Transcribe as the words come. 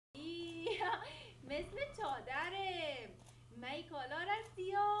کالا را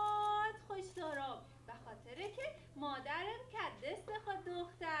زیاد خوش دارم به خاطر که مادرم کدست خود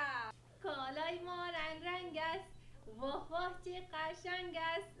دختر. کالای ما رنگ رنگ است، واه واه چه قشنگ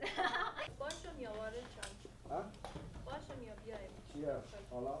است. باشم یا وارد شم؟ باشم یا بیایم؟ چیه؟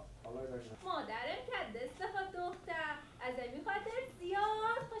 حالا مادرم کدست خود دختر از این خاطر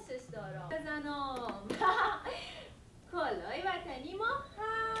زیاد خوشش دارم. بزنم. کالای وطنی ما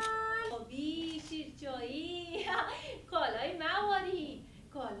آبی شیرچایی، کالای مواری،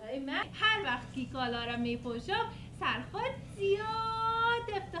 کالای من. هر وقت که کالا را میپوشم سرخود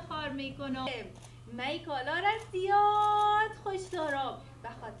زیاد افتخار میکنم. من کالا را زیاد خوش دارم به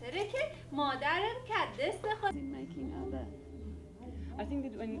خاطر که مادرم کدست خود. I think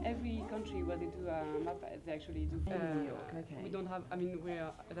that in every country where they do map, they actually do. We don't have. I mean,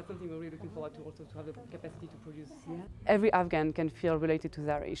 that's something we're really looking forward to, also to have the capacity to produce. Yeah. Every Afghan can feel related to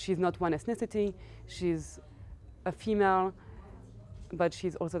Zari. She's not one ethnicity. She's a female, but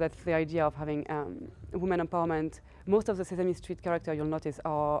she's also that's the idea of having women empowerment. Most of the Sesame Street characters you'll notice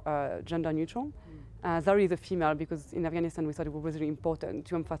are gender neutral. Zari is a female because in Afghanistan we thought it was really important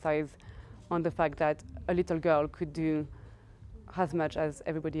to emphasize on the fact that a little girl could do as much as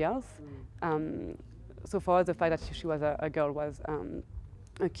everybody else. So for us, the fact that she was a girl was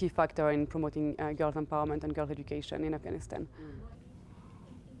a key factor in promoting girls' empowerment and girls' education in Afghanistan.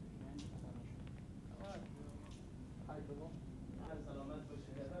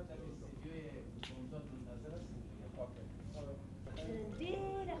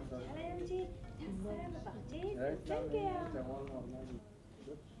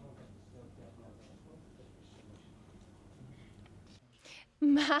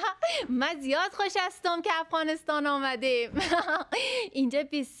 من زیاد خوش هستم که افغانستان آمدیم. اینجا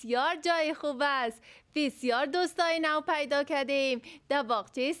بسیار جای خوب است. بسیار دوستای نو پیدا کردیم. در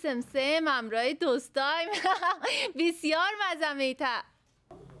باغچه سمسم همراه دوستایم. بسیار مزه میده.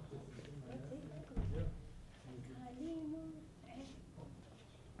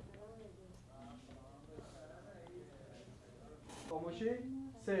 خاموشی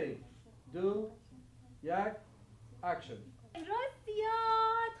 3 2 1 اکشن. امروز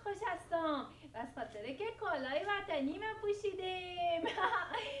زیاد خوش هستم بس خاطر که کالای وطنی من پوشیدیم.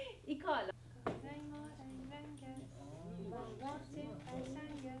 این کالا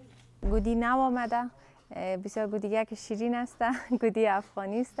گودی نو آمده، بسیار گودیگه که شیرین است، گودی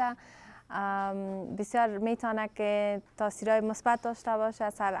افغانی است. بسیار میتونه که تاثیرهای مثبت داشته باشه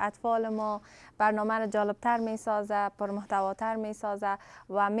سر اطفال ما، برنامه را جالبتر میسازه، پرمحتواتر میسازه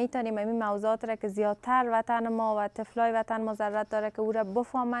و میتونیم این موضوعات را که زیادتر وطن ما و طفلای وطن ما ضرورت داره که او را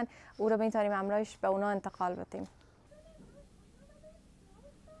بفهمن، او را میتونیم همراهش به اونا انتقال بدیم.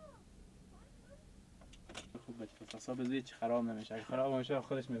 خوب بچه پس حساب بزید چی خراب نمیشه، اگه خراب نمیشه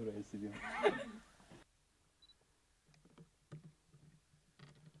خودش میبره استودیو.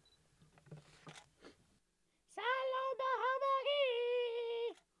 سلام به همگی.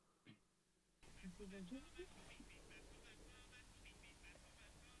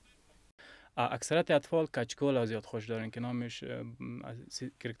 اکثرت اطفال کچکول زیاد خوش دارن که نامش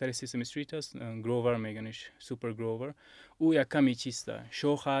کرکتر سیسمی استریت است، گروور میگنش، سوپر گروور. او یک کمی چیسته،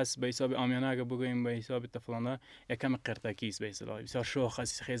 شوخ است به حساب آمیانه، اگه بگوییم به حساب طفلانه یک کمی قرتکی است، به اصطلاح بسیار شوخ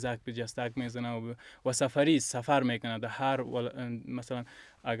است، خیزک به جستک میزنه و سفری سفر میکنه در هر مثلا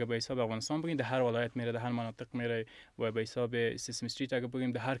اگه به حساب افغانستان بگیم در هر ولایت میره، در هر مناطق میره و به حساب سیسمی استریت اگه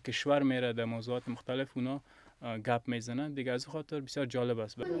بگیم در هر کشور میره، در موضوعات مختلف اونا گپ میزنه دیگه. از خاطر بسیار جالب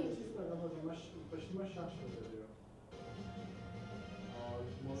است.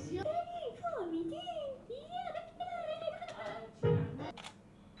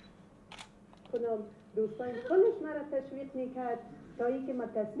 کنم دوستان خودش مرا تشویق میکرد تا اینکه من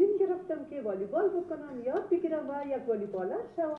تصمیم گرفتم که والیبال بکنم، یاد بگیرم و یک والیبالر شوم.